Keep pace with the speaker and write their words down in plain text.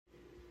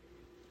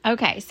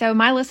Okay, so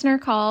my listener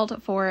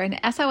called for an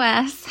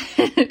SOS.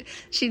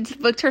 She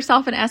booked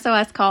herself an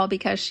SOS call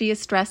because she is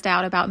stressed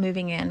out about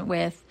moving in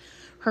with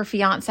her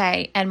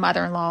fiance and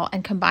mother-in-law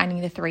and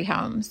combining the three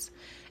homes.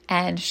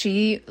 And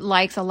she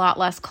likes a lot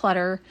less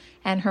clutter,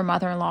 and her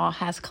mother-in-law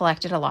has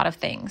collected a lot of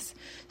things.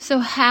 So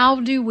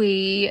how do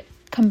we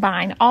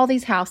combine all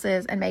these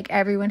houses and make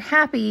everyone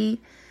happy,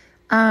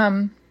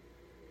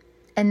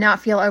 and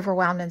not feel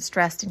overwhelmed and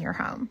stressed in your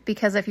home?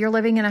 Because if you're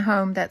living in a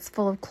home that's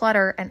full of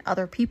clutter and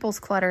other people's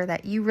clutter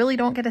that you really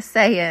don't get a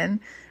say in,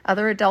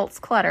 other adults'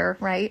 clutter,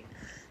 right?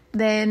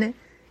 Then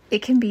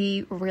it can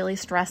be really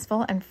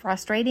stressful and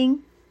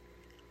frustrating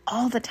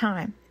all the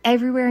time.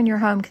 Everywhere in your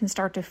home can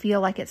start to feel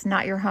like it's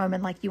not your home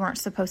and like you aren't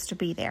supposed to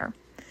be there.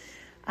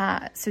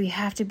 So you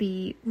have to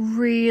be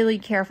really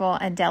careful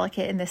and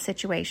delicate in this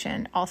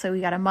situation. Also, we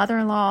got a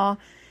mother-in-law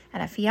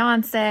and a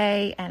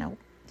fiance and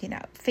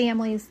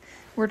families.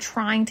 We're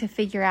trying to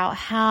figure out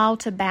how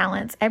to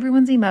balance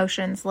everyone's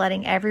emotions,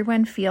 letting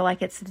everyone feel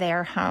like it's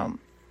their home.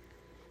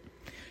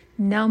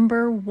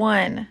 Number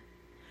one,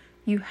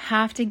 you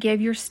have to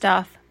give your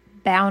stuff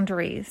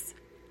boundaries,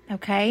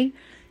 okay?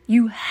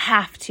 You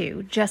have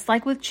to. Just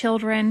like with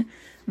children,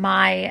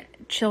 my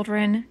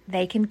children,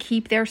 they can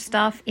keep their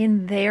stuff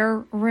in their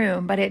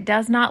room, but it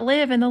does not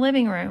live in the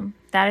living room.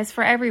 That is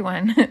for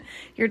everyone.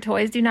 Your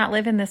toys do not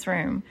live in this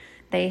room.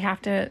 They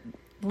have to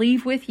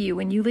leave with you.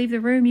 When you leave the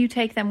room, you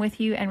take them with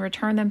you and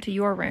return them to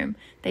your room.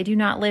 They do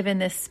not live in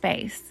this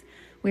space.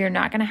 We are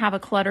not going to have a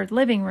cluttered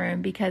living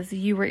room because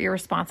you were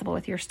irresponsible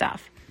with your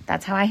stuff.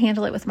 That's how I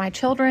handle it with my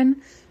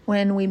children.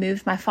 When we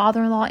moved my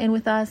father-in-law in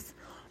with us,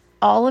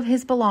 all of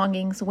his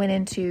belongings went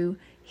into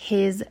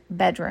his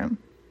bedroom.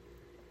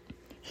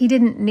 He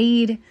didn't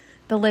need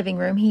the living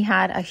room. He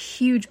had a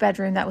huge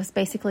bedroom that was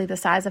basically the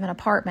size of an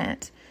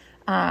apartment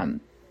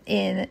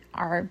in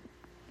our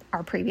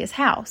previous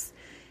house.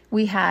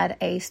 We had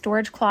a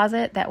storage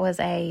closet that was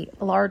a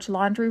large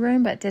laundry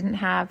room, but didn't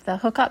have the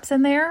hookups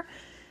in there,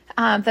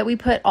 that we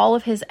put all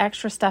of his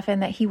extra stuff in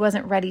that he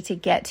wasn't ready to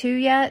get to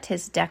yet,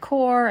 his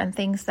decor and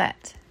things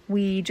that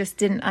we just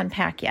didn't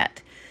unpack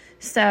yet.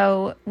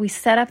 So we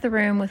set up the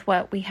room with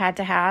what we had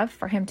to have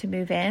for him to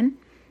move in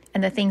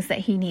and the things that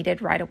he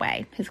needed right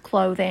away. His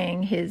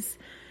clothing, his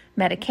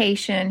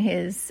medication,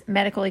 his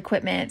medical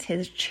equipment,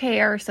 his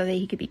chair so that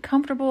he could be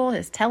comfortable,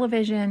 his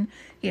television.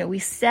 We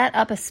set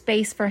up a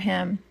space for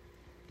him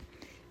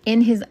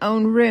in his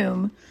own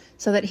room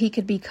so that he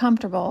could be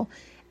comfortable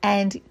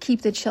and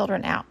keep the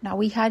children out. Now,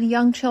 we had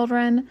young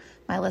children.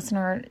 My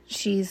listener,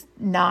 she's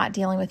not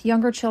dealing with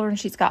younger children.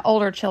 She's got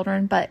older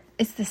children, but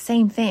it's the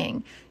same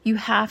thing. You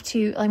have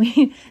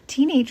to,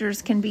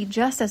 teenagers can be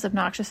just as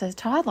obnoxious as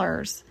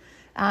toddlers,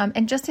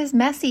 and just as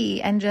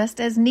messy and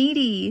just as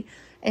needy.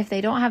 If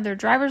they don't have their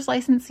driver's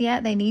license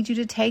yet, they need you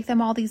to take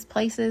them all these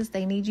places.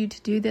 They need you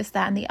to do this,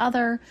 that, and the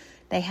other.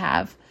 They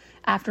have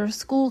after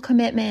school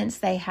commitments.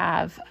 They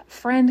have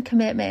friend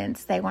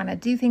commitments. They want to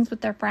do things with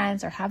their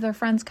friends or have their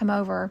friends come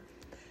over.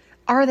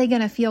 Are they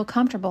going to feel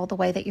comfortable the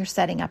way that you're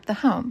setting up the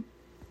home?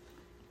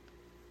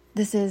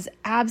 This is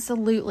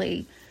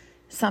absolutely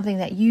something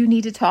that you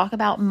need to talk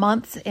about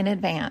months in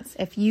advance.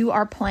 If you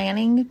are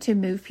planning to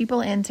move people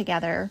in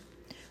together,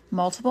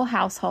 multiple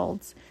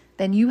households,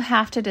 then you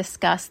have to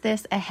discuss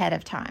this ahead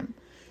of time.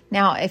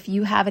 Now, if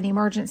you have an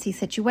emergency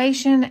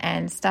situation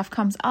and stuff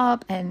comes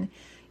up and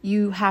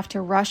you have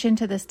to rush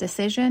into this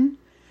decision,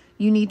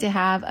 you need to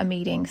have a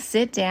meeting,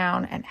 sit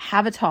down and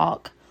have a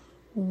talk.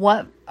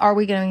 What are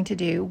we going to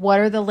do? What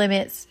are the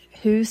limits?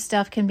 Whose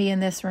stuff can be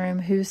in this room?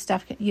 Whose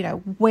stuff can,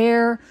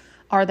 where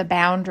are the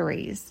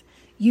boundaries?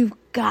 You've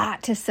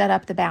got to set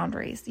up the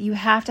boundaries. You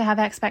have to have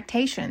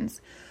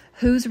expectations.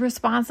 Who's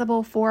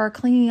responsible for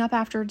cleaning up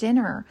after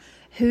dinner?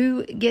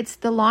 Who gets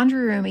the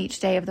laundry room each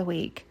day of the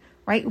week,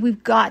 right?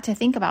 We've got to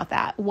think about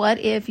that. What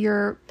if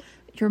your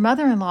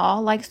mother-in-law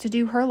likes to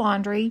do her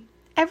laundry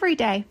every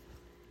day?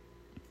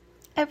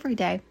 Every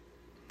day.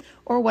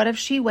 Or what if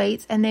she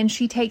waits and then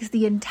she takes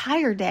the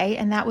entire day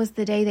and that was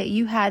the day that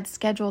you had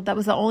scheduled, that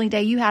was the only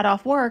day you had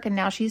off work, and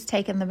now she's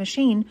taken the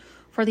machine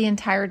for the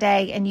entire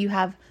day and you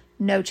have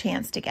no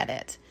chance to get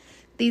it.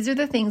 These are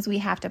the things we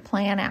have to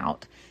plan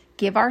out,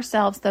 give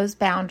ourselves those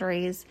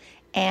boundaries,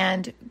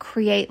 and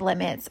create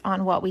limits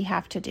on what we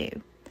have to do.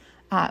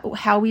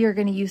 How we are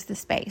going to use the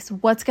space.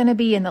 What's going to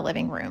be in the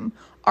living room?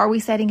 Are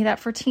we setting it up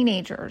for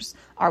teenagers?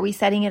 Are we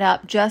setting it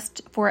up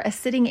just for a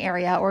sitting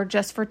area or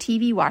just for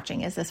TV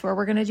watching? Is this where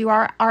we're going to do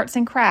our arts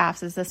and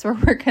crafts? Is this where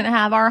we're going to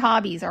have our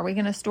hobbies? Are we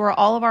going to store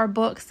all of our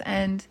books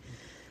and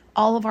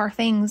all of our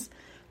things,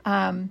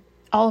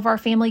 all of our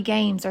family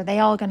games? Are they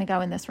all going to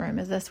go in this room?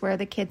 Is this where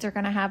the kids are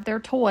going to have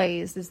their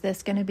toys? Is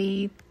this going to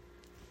be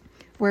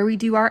where we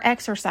do our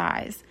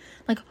exercise?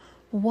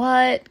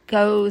 What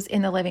goes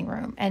in the living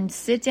room? And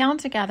sit down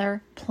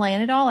together,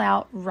 plan it all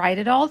out, write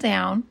it all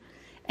down,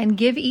 and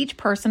give each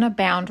person a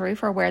boundary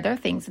for where their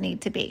things need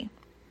to be.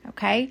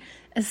 Okay?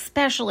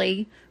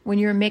 Especially when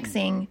you're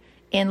mixing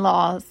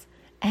in-laws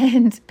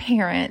and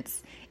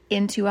parents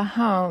into a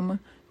home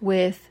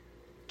with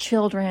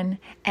children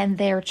and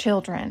their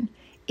children.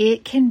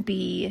 it can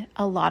be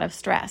a lot of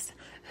stress.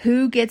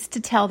 Who gets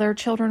to tell their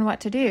children what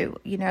to do?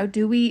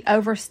 Do we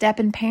overstep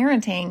in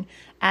parenting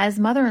as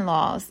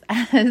mother-in-laws,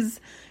 as,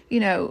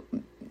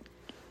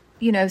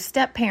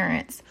 step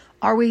parents?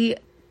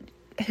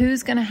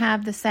 Who's going to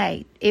have the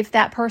say? If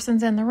that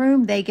person's in the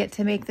room, they get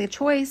to make the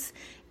choice.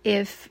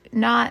 If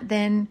not,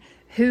 then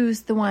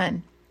who's the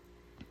one,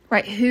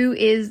 right? Who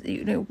is,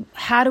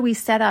 how do we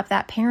set up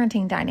that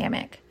parenting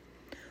dynamic?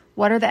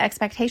 What are the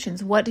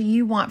expectations? What do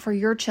you want for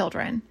your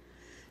children?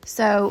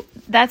 So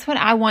that's what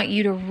I want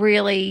you to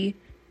really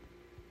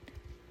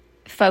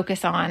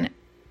focus on.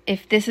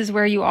 If this is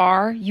where you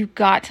are, you've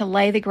got to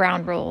lay the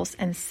ground rules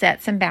and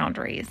set some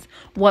boundaries.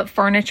 What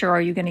furniture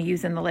are you going to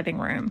use in the living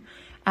room?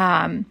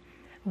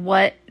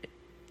 What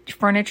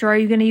furniture are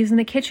you going to use in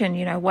the kitchen?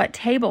 What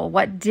table,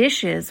 what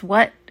dishes,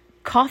 what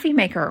coffee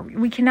maker?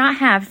 We cannot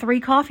have 3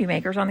 coffee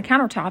makers on the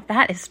countertop.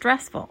 That is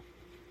stressful.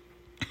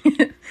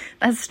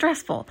 That's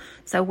stressful.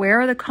 So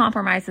where are the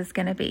compromises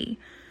going to be?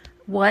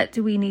 What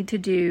do we need to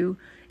do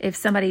if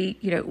somebody,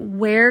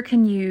 where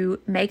can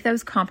you make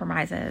those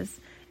compromises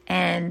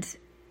and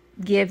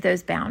give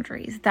those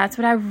boundaries? That's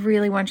what I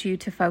really want you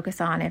to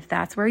focus on. If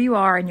that's where you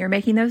are and you're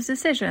making those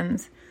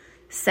decisions,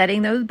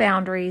 setting those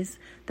boundaries,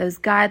 those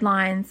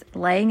guidelines,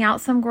 laying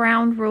out some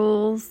ground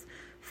rules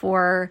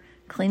for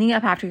cleaning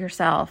up after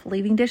yourself,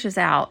 leaving dishes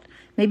out.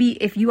 Maybe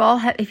if you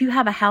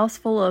have a house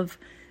full of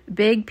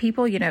big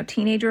people,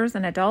 teenagers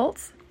and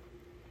adults,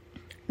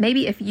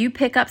 maybe if you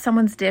pick up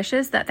someone's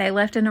dishes that they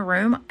left in a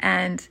room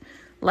and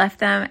left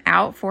them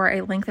out for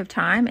a length of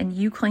time and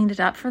you cleaned it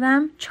up for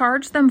them,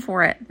 charge them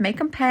for it. Make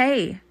them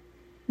pay.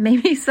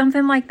 Maybe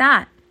something like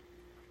that.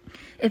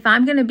 If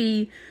I'm going to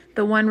be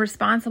the one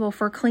responsible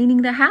for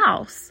cleaning the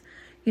house,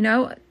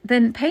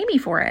 then pay me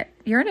for it.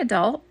 You're an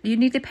adult. You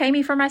need to pay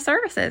me for my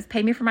services,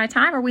 pay me for my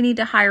time, or we need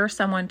to hire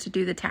someone to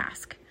do the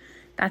task.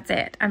 That's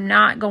it. I'm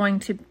not going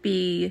to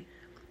be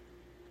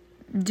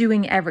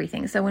doing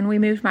everything. So when we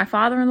moved my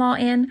father-in-law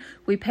in,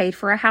 we paid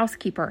for a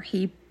housekeeper.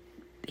 He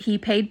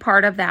paid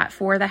part of that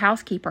for the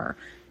housekeeper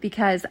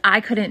because I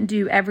couldn't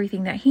do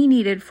everything that he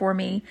needed for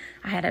me.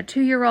 I had a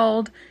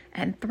 2-year-old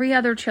and 3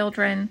 other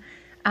children.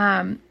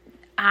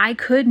 I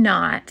could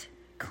not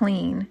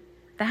clean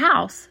the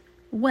house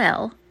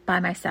well by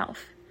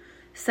myself.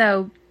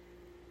 So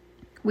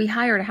we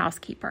hired a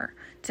housekeeper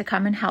to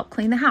come and help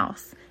clean the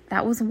house.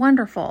 That was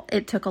wonderful.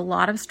 It took a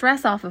lot of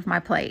stress off of my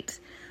plate.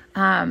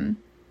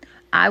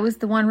 I was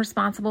the one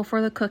responsible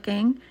for the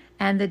cooking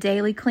and the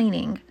daily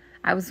cleaning.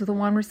 I was the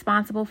one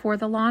responsible for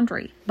the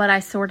laundry, but I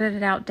sorted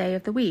it out day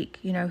of the week.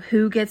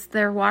 Who gets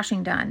their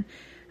washing done?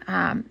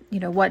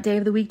 What day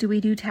of the week do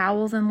we do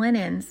towels and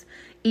linens?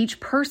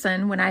 Each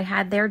person, when I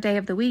had their day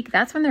of the week,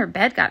 that's when their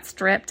bed got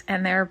stripped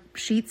and their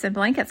sheets and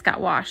blankets got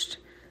washed.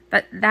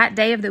 But that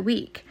day of the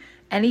week,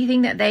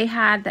 anything that they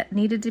had that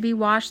needed to be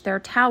washed, their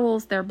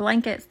towels, their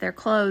blankets, their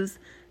clothes,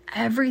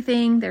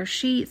 everything, their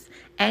sheets,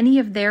 any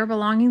of their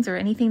belongings or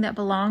anything that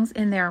belongs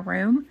in their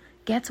room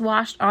gets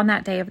washed on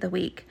that day of the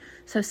week.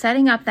 So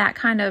setting up that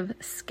kind of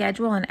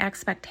schedule and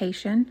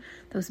expectation,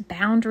 those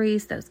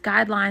boundaries, those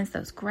guidelines,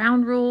 those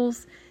ground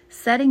rules,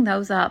 setting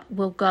those up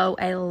will go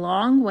a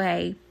long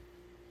way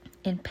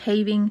in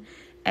paving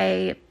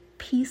a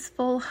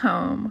peaceful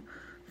home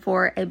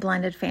for a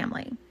blended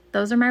family.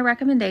 Those are my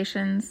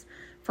recommendations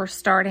for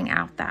starting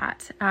out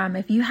that.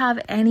 If you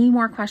have any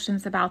more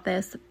questions about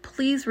this,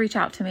 please reach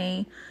out to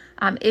me.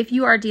 If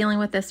you are dealing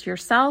with this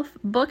yourself,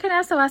 book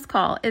an SOS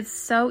call. It's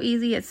so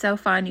easy. It's so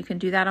fun. You can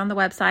do that on the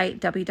website,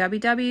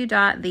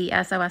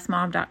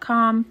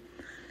 www.thesosmom.com.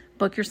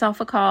 Book yourself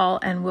a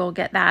call and we'll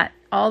get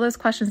all those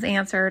questions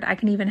answered. I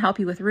can even help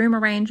you with room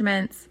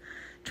arrangements,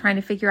 trying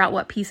to figure out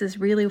what pieces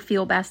really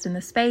feel best in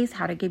the space,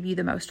 how to give you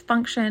the most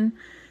function,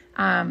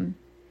 and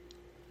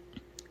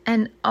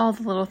all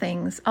the little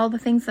things, all the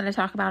things that I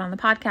talk about on the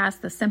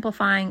podcast, the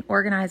simplifying,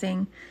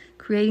 organizing,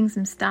 creating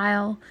some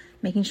style,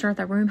 making sure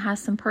the room has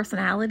some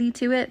personality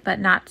to it, but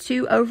not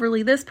too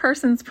overly this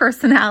person's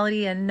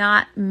personality and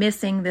not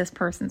missing this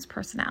person's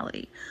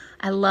personality.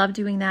 I love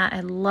doing that.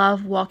 I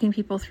love walking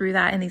people through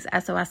that in these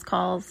SOS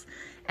calls,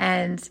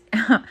 and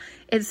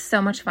it's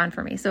so much fun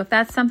for me. So if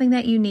that's something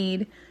that you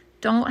need,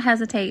 don't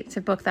hesitate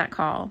to book that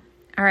call.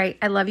 All right.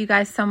 I love you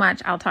guys so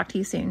much. I'll talk to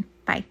you soon.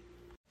 Bye.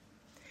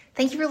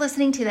 Thank you for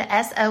listening to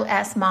the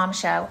SOS Mom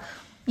Show.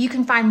 You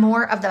can find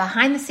more of the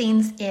behind the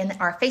scenes in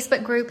our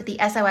Facebook group, the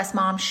SOS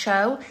Mom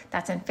Show.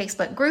 That's in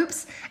Facebook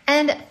groups.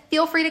 And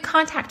feel free to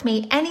contact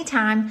me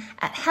anytime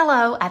at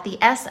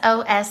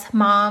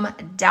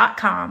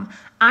hello@thesosmom.com.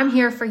 I'm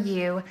here for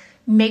you.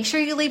 Make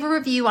sure you leave a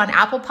review on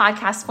Apple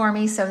Podcasts for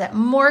me so that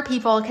more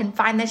people can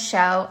find this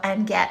show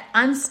and get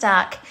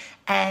unstuck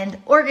and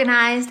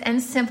organized and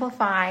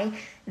simplify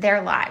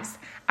their lives.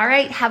 All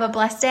right. Have a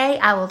blessed day.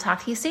 I will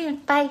talk to you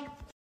soon. Bye.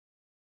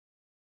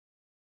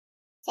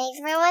 Thanks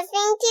for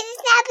listening to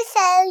this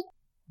episode.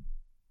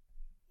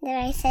 Did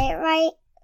I say it right?